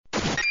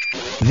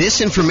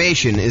This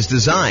information is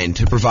designed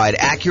to provide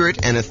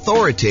accurate and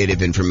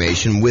authoritative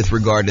information with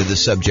regard to the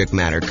subject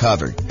matter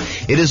covered.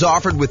 It is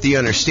offered with the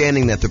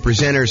understanding that the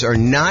presenters are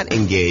not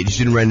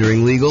engaged in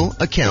rendering legal,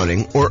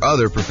 accounting, or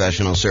other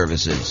professional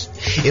services.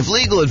 If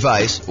legal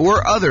advice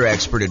or other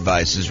expert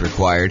advice is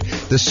required,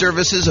 the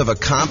services of a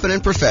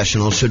competent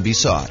professional should be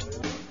sought.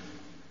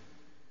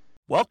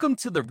 Welcome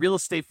to the Real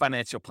Estate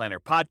Financial Planner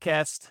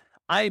Podcast.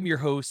 I am your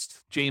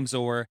host, James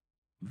Orr.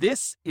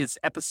 This is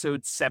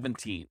episode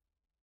 17.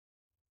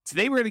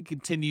 Today we're going to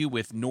continue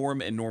with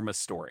Norm and Norma's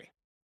story.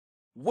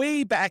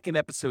 Way back in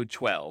episode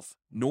 12,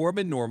 Norm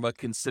and Norma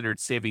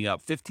considered saving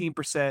up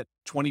 15%,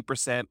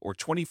 20%, or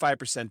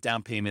 25%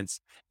 down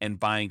payments and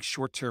buying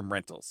short-term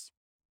rentals.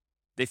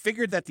 They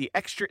figured that the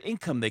extra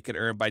income they could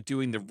earn by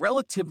doing the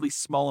relatively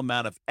small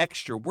amount of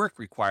extra work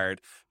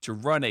required to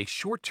run a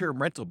short-term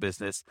rental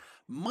business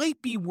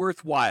might be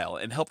worthwhile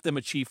and help them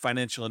achieve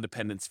financial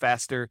independence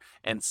faster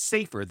and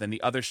safer than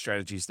the other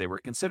strategies they were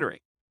considering.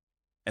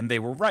 And they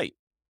were right.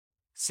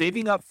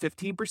 Saving up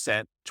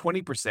 15%,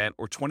 20%,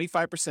 or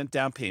 25%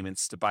 down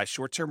payments to buy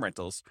short-term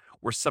rentals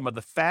were some of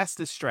the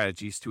fastest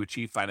strategies to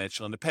achieve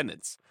financial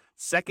independence,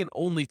 second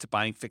only to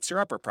buying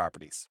fixer-upper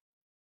properties.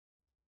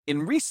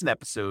 In recent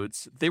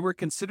episodes, they were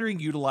considering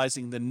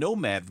utilizing the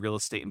Nomad real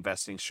estate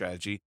investing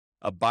strategy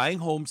of buying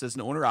homes as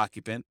an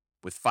owner-occupant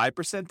with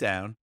 5%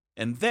 down,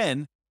 and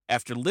then,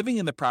 after living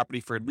in the property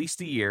for at least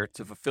a year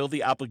to fulfill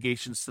the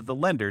obligations to the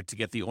lender to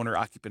get the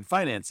owner-occupant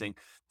financing,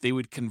 they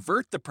would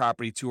convert the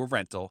property to a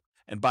rental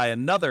and buy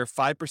another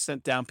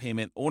 5% down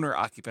payment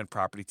owner-occupant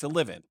property to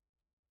live in.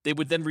 They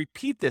would then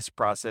repeat this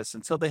process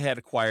until they had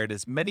acquired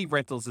as many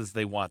rentals as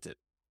they wanted.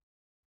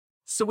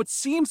 So it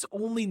seems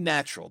only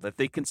natural that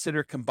they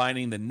consider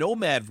combining the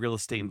Nomad real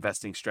estate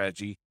investing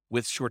strategy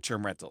with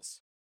short-term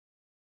rentals.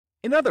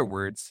 In other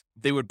words,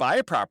 they would buy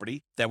a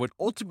property that would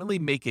ultimately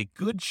make a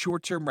good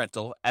short-term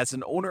rental as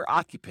an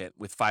owner-occupant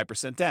with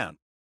 5% down.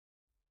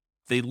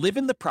 They live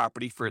in the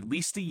property for at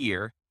least a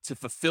year to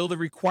fulfill the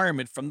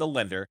requirement from the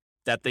lender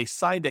that they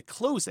signed at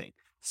closing,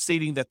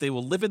 stating that they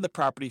will live in the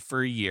property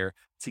for a year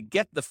to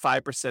get the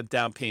 5%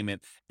 down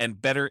payment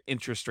and better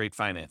interest rate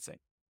financing.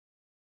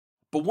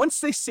 But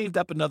once they saved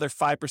up another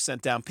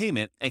 5% down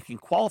payment and can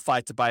qualify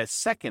to buy a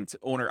second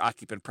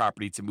owner-occupant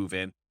property to move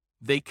in,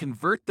 they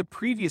convert the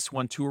previous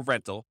one to a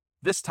rental,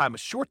 this time a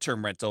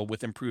short-term rental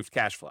with improved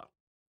cash flow.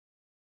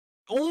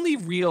 The only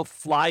real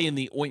fly in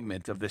the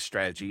ointment of this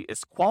strategy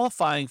is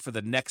qualifying for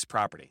the next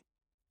property.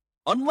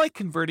 Unlike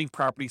converting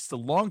properties to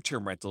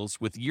long-term rentals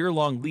with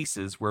year-long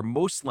leases where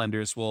most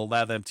lenders will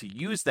allow them to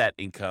use that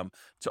income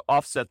to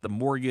offset the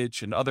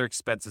mortgage and other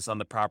expenses on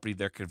the property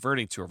they're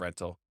converting to a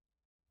rental,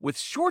 with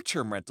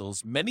short-term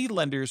rentals, many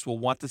lenders will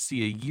want to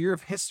see a year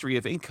of history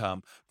of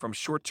income from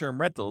short-term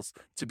rentals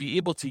to be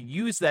able to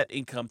use that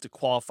income to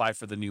qualify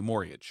for the new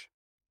mortgage.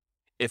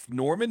 If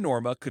Norm and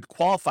Norma could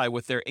qualify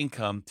with their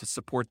income to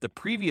support the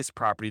previous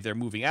property they're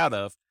moving out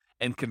of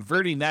and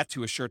converting that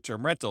to a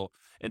short-term rental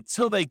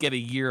until they get a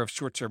year of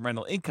short-term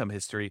rental income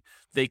history,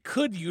 they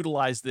could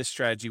utilize this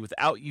strategy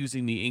without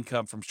using the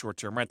income from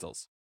short-term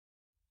rentals.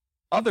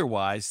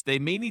 Otherwise, they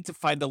may need to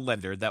find a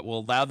lender that will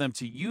allow them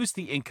to use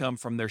the income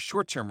from their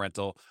short-term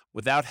rental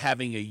without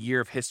having a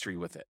year of history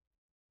with it.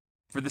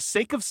 For the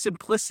sake of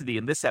simplicity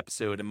in this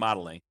episode and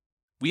modeling,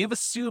 we have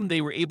assumed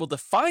they were able to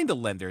find a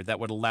lender that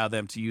would allow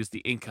them to use the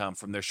income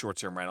from their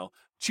short-term rental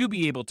to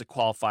be able to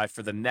qualify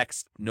for the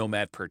next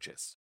Nomad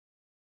purchase.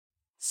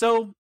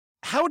 So,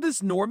 how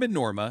does Norm and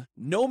Norma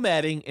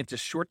nomading into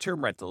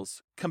short-term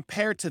rentals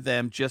compare to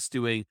them just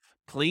doing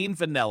plain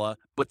vanilla,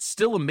 but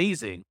still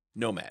amazing,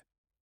 Nomad?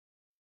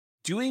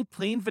 Doing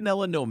plain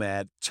vanilla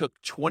Nomad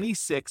took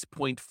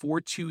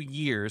 26.42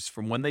 years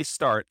from when they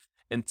start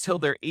until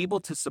they're able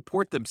to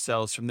support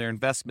themselves from their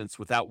investments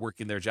without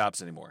working their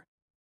jobs anymore.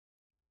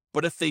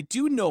 But if they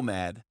do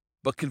Nomad,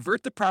 but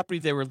convert the property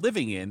they were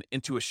living in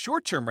into a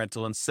short-term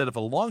rental instead of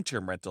a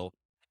long-term rental,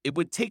 it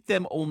would take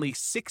them only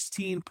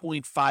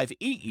 16.58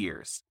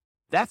 years.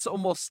 That's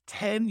almost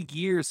 10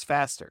 years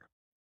faster.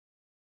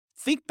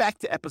 Think back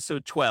to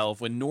episode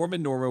 12 when Norm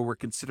and Norma were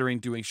considering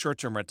doing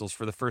short-term rentals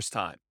for the first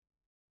time.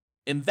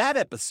 In that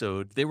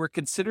episode, they were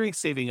considering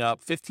saving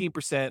up 15%,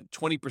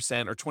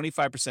 20%, or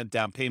 25%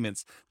 down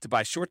payments to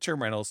buy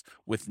short-term rentals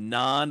with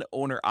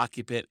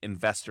non-owner-occupant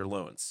investor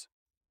loans.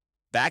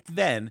 Back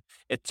then,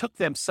 it took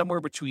them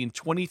somewhere between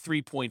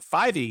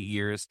 23.58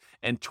 years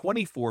and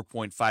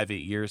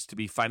 24.58 years to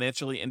be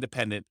financially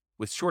independent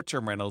with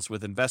short-term rentals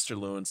with investor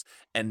loans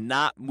and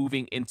not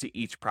moving into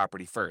each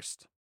property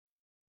first.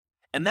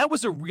 And that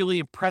was a really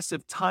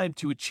impressive time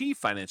to achieve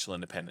financial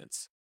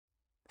independence.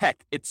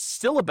 Heck, it's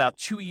still about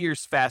 2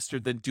 years faster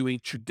than doing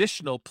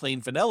traditional plain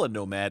vanilla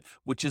Nomad,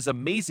 which is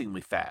amazingly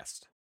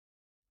fast.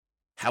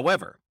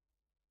 However,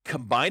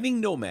 combining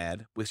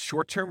Nomad with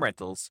short-term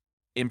rentals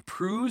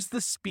improves the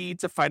speed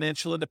to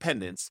financial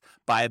independence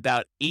by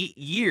about 8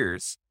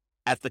 years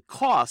at the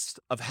cost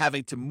of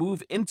having to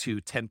move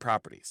into 10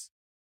 properties.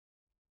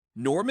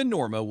 Norm and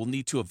Norma will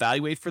need to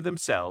evaluate for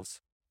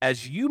themselves,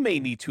 as you may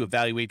need to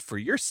evaluate for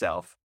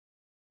yourself,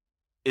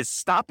 Is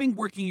stopping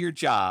working your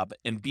job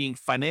and being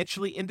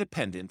financially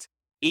independent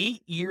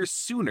 8 years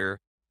sooner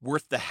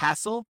worth the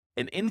hassle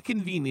and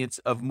inconvenience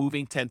of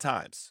moving 10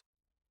 times?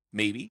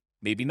 Maybe,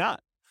 maybe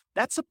not.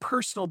 That's a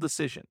personal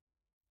decision.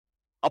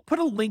 I'll put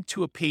a link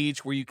to a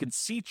page where you can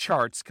see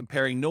charts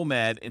comparing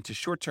Nomad into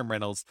short-term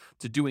rentals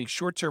to doing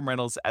short-term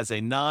rentals as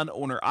a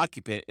non-owner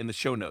occupant in the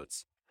show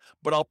notes.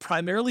 But I'll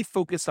primarily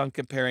focus on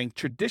comparing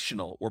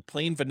traditional or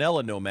plain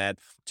vanilla Nomad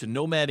to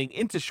nomading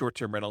into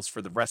short-term rentals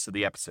for the rest of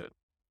the episode.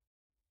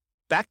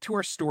 Back to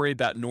our story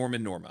about Norm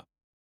and Norma.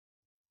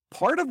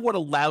 Part of what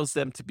allows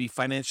them to be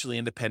financially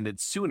independent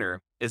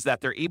sooner is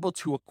that they're able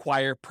to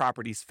acquire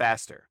properties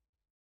faster.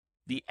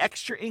 The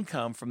extra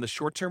income from the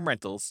short-term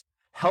rentals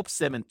helps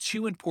them in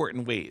two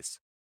important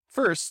ways.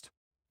 First,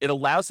 it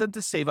allows them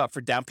to save up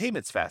for down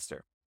payments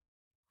faster.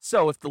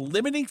 So if the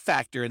limiting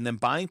factor in them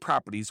buying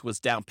properties was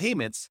down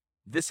payments,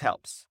 this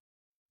helps.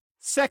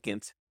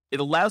 Second, it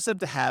allows them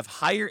to have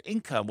higher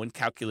income when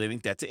calculating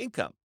debt to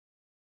income.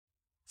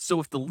 So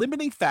if the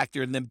limiting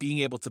factor in them being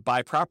able to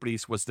buy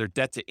properties was their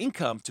debt to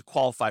income to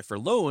qualify for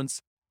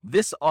loans,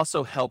 this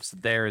also helps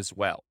there as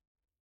well.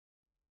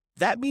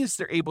 That means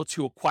they're able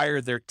to acquire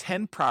their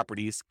 10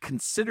 properties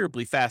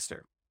considerably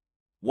faster.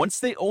 Once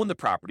they own the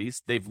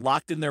properties, they've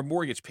locked in their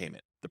mortgage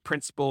payment, the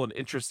principal and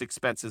interest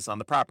expenses on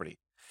the property,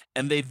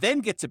 and they then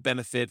get to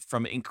benefit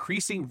from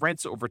increasing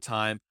rents over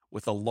time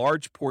with a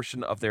large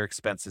portion of their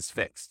expenses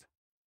fixed.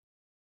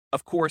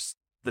 Of course,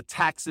 the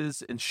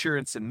taxes,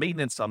 insurance, and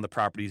maintenance on the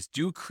properties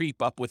do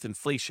creep up with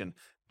inflation,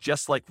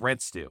 just like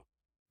rents do,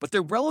 but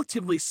they're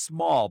relatively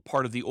small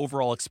part of the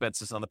overall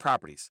expenses on the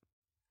properties.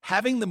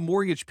 Having the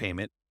mortgage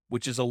payment,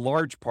 which is a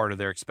large part of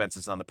their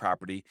expenses on the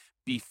property,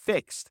 be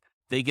fixed,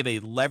 they get a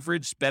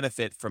leveraged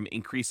benefit from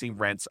increasing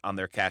rents on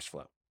their cash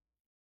flow.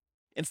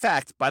 In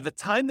fact, by the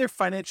time they're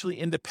financially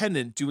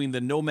independent doing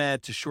the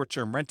Nomad to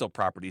short-term rental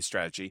property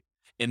strategy,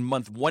 in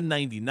month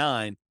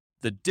 199,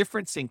 the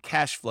difference in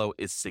cash flow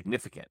is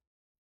significant.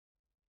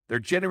 They're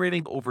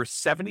generating over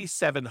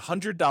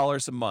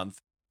 $7,700 a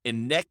month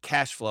in net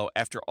cash flow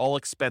after all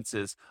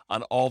expenses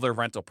on all their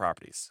rental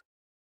properties.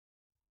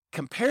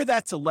 Compare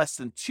that to less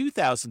than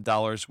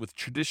 $2,000 with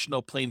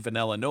traditional plain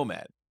vanilla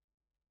Nomad.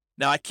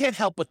 Now, I can't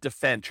help but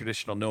defend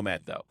traditional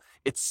Nomad, though.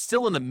 It's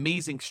still an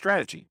amazing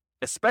strategy,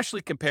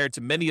 especially compared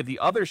to many of the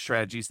other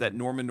strategies that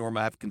Norm and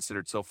Norma have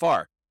considered so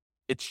far.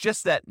 It's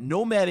just that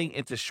nomading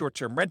into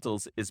short-term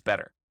rentals is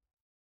better.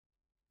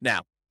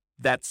 Now,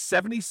 that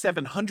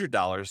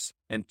 $7,700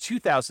 and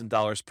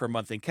 $2,000 per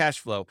month in cash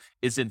flow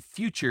is in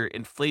future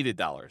inflated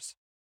dollars.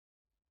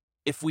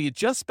 If we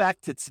adjust back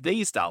to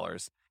today's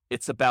dollars,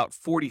 it's about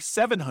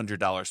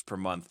 $4,700 per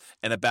month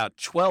and about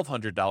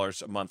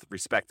 $1,200 a month,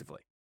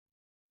 respectively.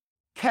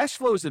 Cash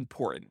flow is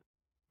important,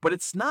 but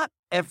it's not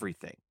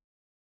everything.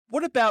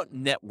 What about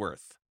net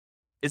worth?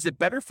 Is it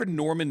better for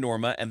Norm and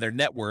Norma and their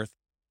net worth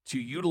to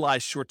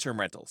utilize short-term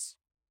rentals?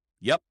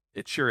 Yep,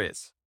 it sure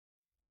is.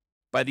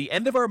 By the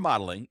end of our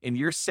modeling, in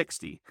year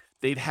 60,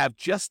 they'd have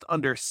just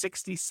under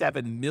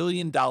 $67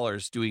 million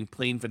doing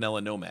plain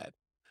vanilla Nomad.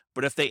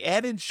 But if they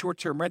add in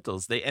short-term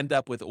rentals, they end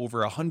up with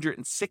over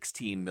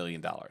 $116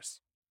 million.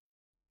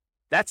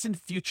 That's in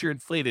future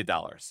inflated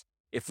dollars.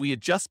 If we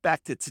adjust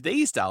back to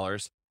today's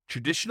dollars,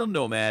 traditional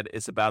Nomad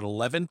is about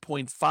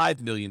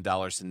 $11.5 million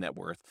in net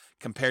worth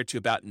compared to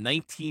about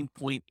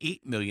 $19.8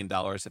 million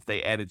if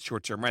they added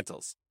short-term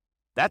rentals.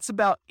 That's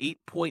about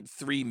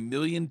 $8.3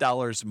 million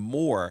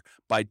more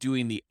by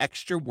doing the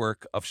extra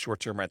work of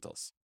short-term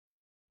rentals.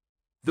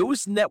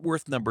 Those net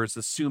worth numbers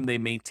assume they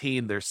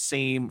maintain their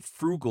same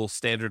frugal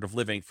standard of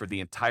living for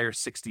the entire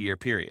 60-year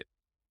period.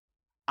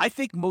 I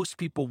think most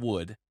people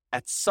would,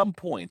 at some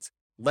point,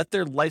 let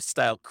their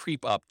lifestyle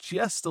creep up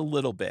just a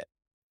little bit.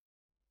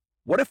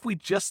 What if we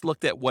just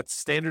looked at what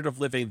standard of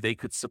living they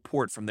could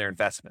support from their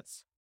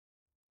investments?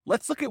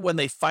 Let's look at when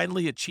they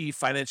finally achieve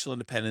financial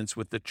independence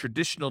with the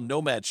traditional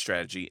Nomad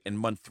strategy in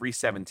month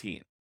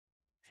 317.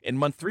 In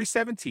month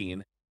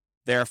 317,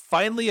 they are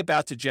finally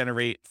about to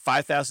generate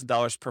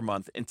 $5,000 per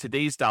month in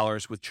today's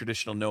dollars with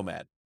traditional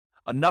Nomad,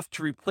 enough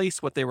to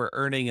replace what they were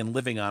earning and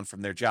living on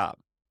from their job.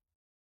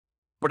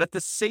 But at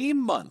the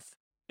same month,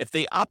 if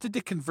they opted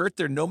to convert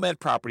their Nomad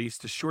properties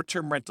to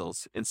short-term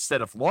rentals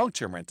instead of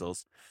long-term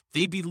rentals,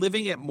 they'd be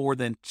living at more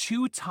than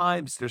 2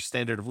 times their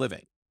standard of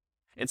living.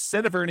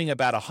 Instead of earning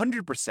about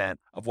 100%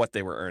 of what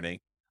they were earning,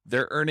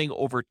 they're earning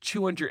over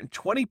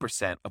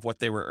 220% of what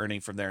they were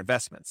earning from their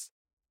investments.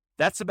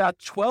 That's about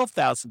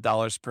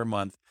 $12,000 per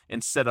month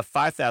instead of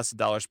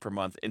 $5,000 per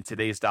month in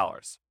today's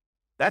dollars.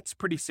 That's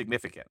pretty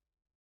significant.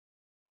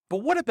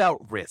 But what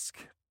about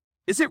risk?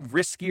 Is it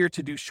riskier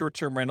to do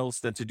short-term rentals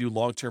than to do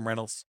long-term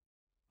rentals?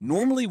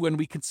 Normally, when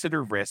we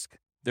consider risk,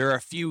 there are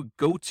a few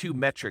go-to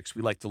metrics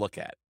we like to look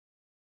at.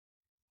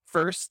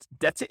 First,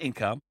 debt to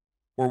income,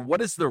 or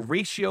what is the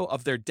ratio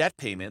of their debt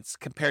payments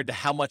compared to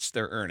how much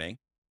they're earning.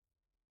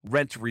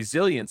 Rent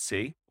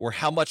resiliency, or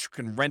how much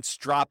can rents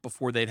drop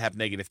before they'd have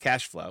negative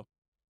cash flow.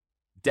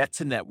 Debt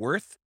to net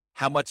worth,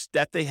 how much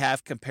debt they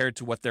have compared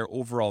to what their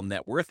overall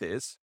net worth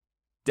is.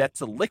 debt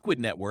to liquid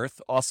net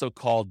worth, also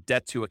called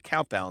debt to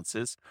account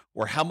balances,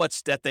 or how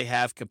much debt they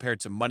have compared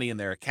to money in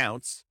their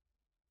accounts.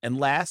 And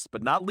last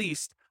but not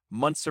least,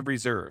 months of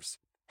reserves,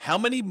 how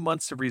many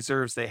months of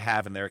reserves they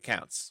have in their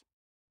accounts.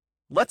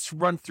 Let's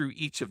run through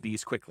each of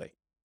these quickly.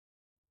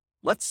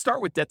 Let's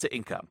start with debt to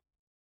income.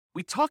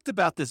 We talked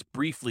about this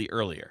briefly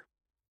earlier.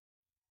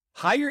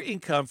 Higher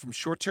income from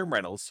short-term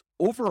rentals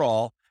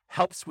overall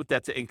helps with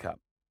debt to income.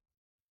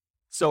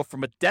 So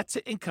from a debt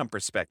to income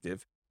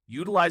perspective,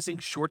 utilizing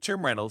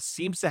short-term rentals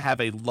seems to have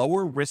a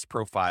lower risk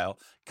profile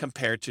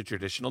compared to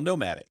traditional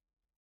nomading.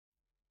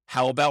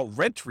 How about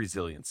rent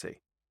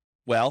resiliency?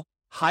 Well,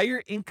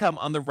 higher income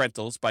on the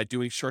rentals by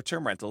doing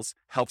short-term rentals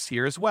helps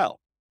here as well.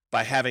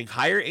 By having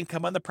higher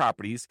income on the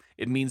properties,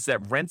 it means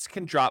that rents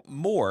can drop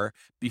more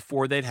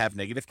before they'd have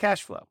negative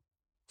cash flow.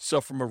 So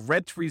from a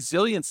rent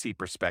resiliency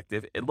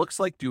perspective, it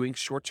looks like doing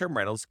short-term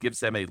rentals gives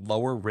them a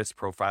lower risk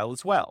profile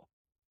as well.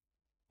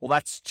 Well,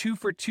 that's 2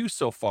 for 2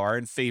 so far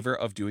in favor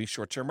of doing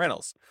short-term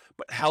rentals.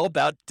 But how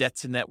about debt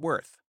to net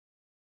worth?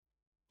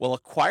 Well,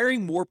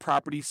 acquiring more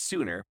properties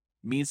sooner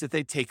means that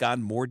they take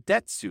on more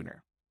debt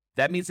sooner.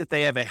 That means that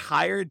they have a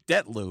higher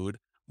debt load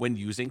when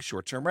using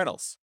short-term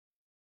rentals.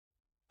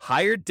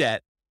 Higher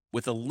debt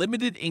with a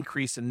limited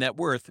increase in net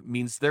worth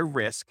means their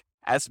risk,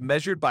 as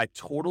measured by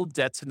total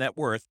debt to net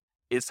worth,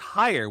 is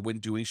higher when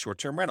doing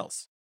short-term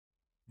rentals.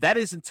 That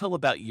is until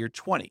about year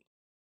 20.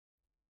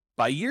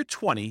 By year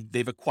 20,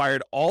 they've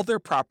acquired all their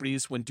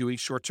properties when doing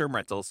short-term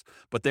rentals,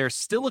 but they're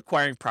still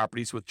acquiring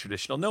properties with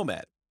traditional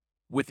Nomad.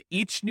 With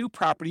each new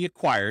property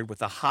acquired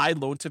with a high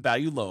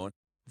loan-to-value loan,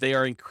 they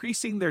are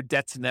increasing their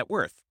debt to net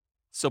worth.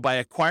 So by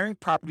acquiring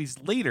properties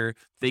later,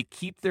 they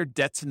keep their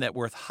debt to net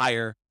worth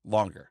higher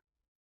longer.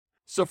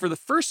 So for the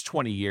first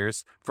 20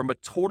 years, from a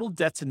total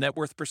debt to net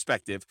worth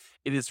perspective,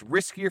 it is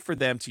riskier for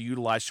them to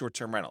utilize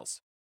short-term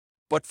rentals.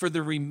 But for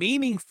the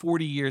remaining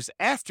 40 years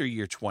after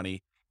year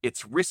 20,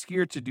 it's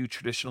riskier to do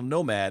traditional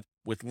Nomad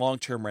with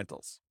long-term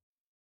rentals.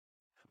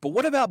 But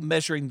what about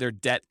measuring their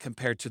debt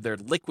compared to their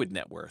liquid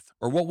net worth,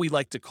 or what we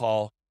like to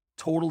call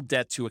total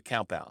debt to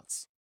account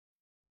balance?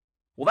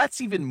 Well,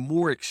 that's even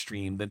more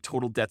extreme than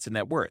total debt to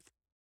net worth.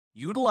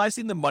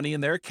 Utilizing the money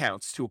in their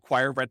accounts to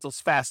acquire rentals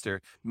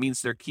faster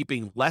means they're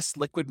keeping less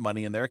liquid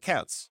money in their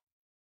accounts.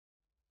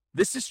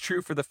 This is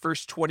true for the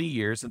first 20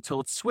 years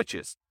until it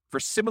switches, for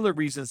similar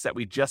reasons that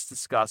we just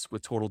discussed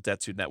with total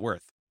debt to net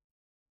worth.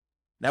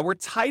 Now we're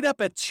tied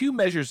up at 2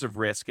 measures of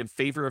risk in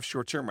favor of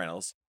short-term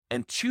rentals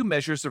and 2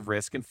 measures of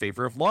risk in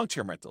favor of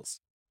long-term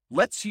rentals.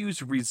 Let's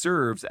use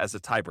reserves as a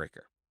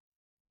tiebreaker.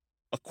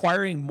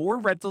 Acquiring more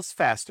rentals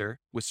faster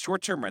with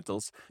short-term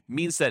rentals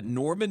means that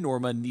Norma and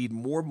Norma need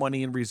more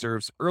money in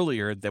reserves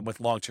earlier than with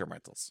long-term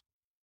rentals.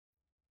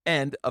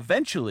 And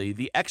eventually,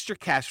 the extra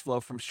cash flow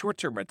from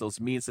short-term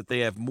rentals means that they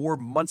have more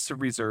months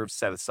of reserves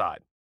set aside.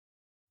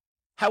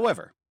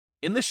 However,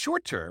 in the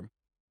short term,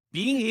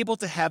 being able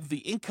to have the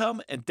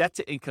income and debt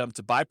to income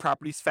to buy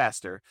properties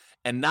faster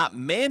and not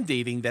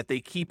mandating that they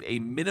keep a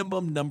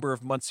minimum number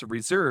of months of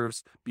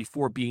reserves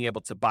before being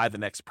able to buy the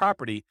next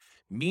property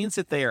means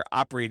that they are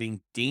operating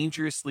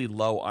dangerously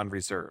low on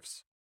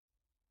reserves.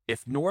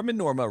 If Norma and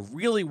Norma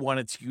really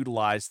wanted to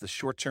utilize the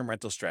short-term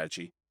rental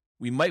strategy,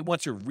 we might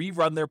want to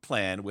rerun their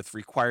plan with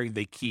requiring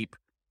they keep,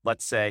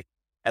 let's say,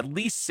 at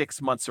least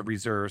 6 months of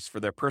reserves for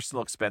their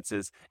personal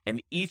expenses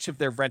and each of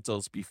their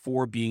rentals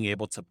before being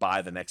able to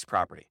buy the next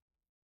property.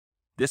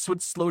 This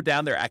would slow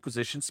down their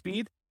acquisition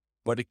speed,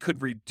 but it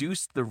could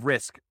reduce the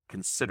risk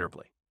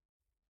considerably.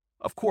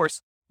 Of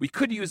course, we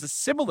could use a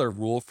similar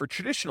rule for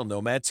traditional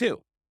Nomad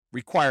too,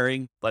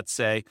 requiring, let's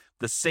say,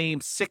 the same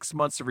 6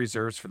 months of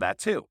reserves for that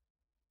too.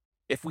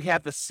 If we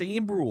have the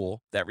same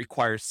rule that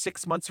requires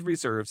 6 months of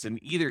reserves in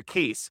either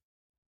case,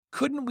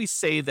 couldn't we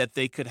say that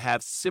they could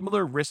have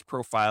similar risk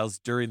profiles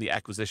during the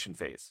acquisition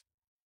phase?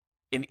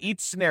 In each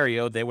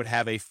scenario, they would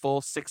have a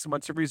full 6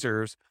 months of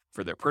reserves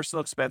for their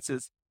personal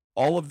expenses,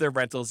 all of their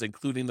rentals,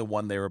 including the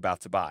one they were about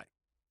to buy.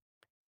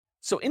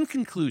 So in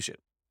conclusion,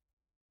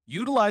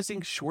 utilizing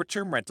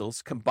short-term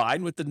rentals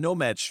combined with the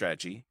Nomad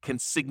strategy can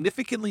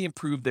significantly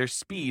improve their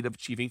speed of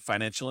achieving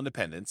financial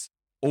independence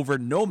over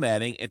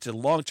nomading into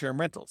long-term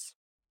rentals.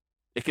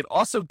 It can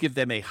also give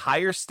them a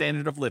higher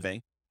standard of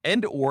living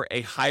and or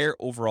a higher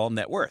overall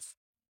net worth.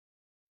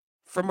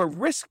 From a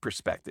risk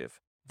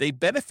perspective, they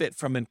benefit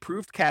from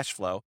improved cash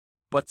flow,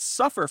 but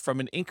suffer from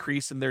an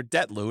increase in their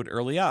debt load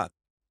early on.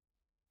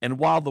 And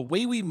while the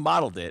way we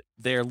modeled it,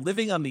 they are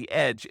living on the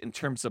edge in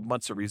terms of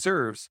months of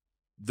reserves,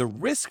 the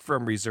risk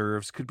from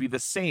reserves could be the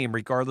same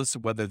regardless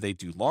of whether they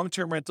do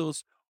long-term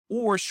rentals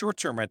or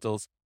short-term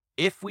rentals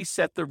if we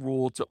set the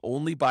rule to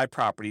only buy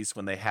properties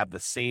when they have the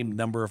same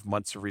number of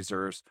months of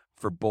reserves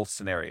for both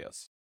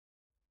scenarios.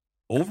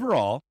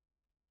 Overall,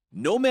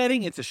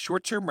 nomading into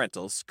short-term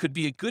rentals could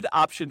be a good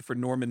option for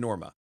Norma and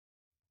Norma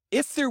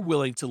if they're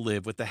willing to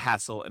live with the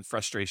hassle and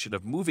frustration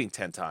of moving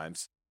 10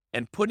 times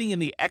and putting in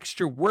the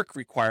extra work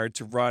required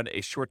to run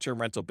a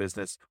short-term rental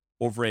business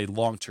over a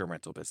long-term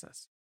rental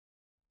business.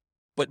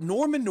 But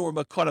Norma and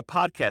Norma caught a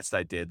podcast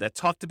I did that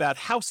talked about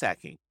house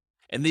hacking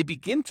and they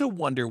begin to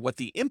wonder what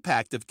the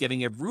impact of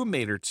getting a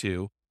roommate or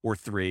two or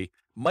three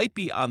might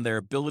be on their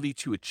ability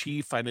to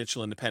achieve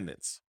financial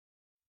independence.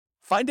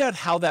 Find out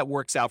how that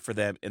works out for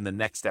them in the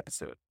next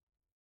episode.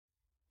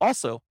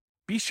 Also,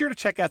 be sure to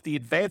check out the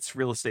Advanced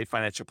Real Estate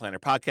Financial Planner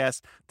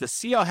podcast to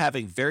see how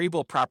having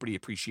variable property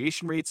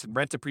appreciation rates and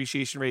rent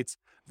appreciation rates,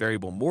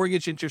 variable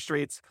mortgage interest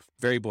rates,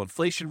 variable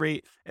inflation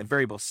rate, and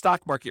variable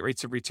stock market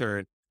rates of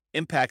return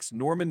impacts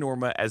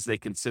Norma as they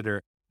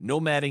consider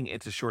nomading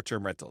into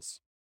short-term rentals.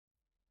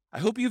 I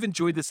hope you've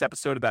enjoyed this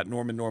episode about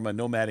Norma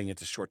nomading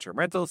into short-term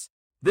rentals.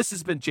 This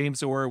has been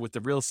James Orr with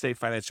the Real Estate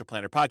Financial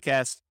Planner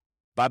podcast.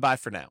 Bye-bye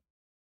for now.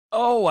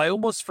 Oh, I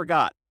almost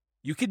forgot.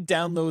 You can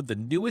download the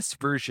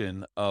newest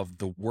version of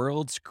the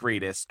world's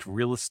greatest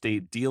real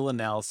estate deal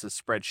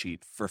analysis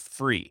spreadsheet for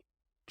free.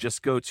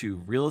 Just go to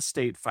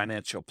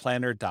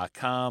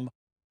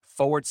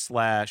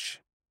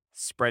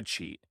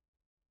realestatefinancialplanner.com/spreadsheet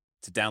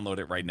to download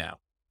it right now.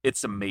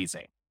 It's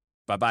amazing.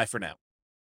 Bye-bye for now.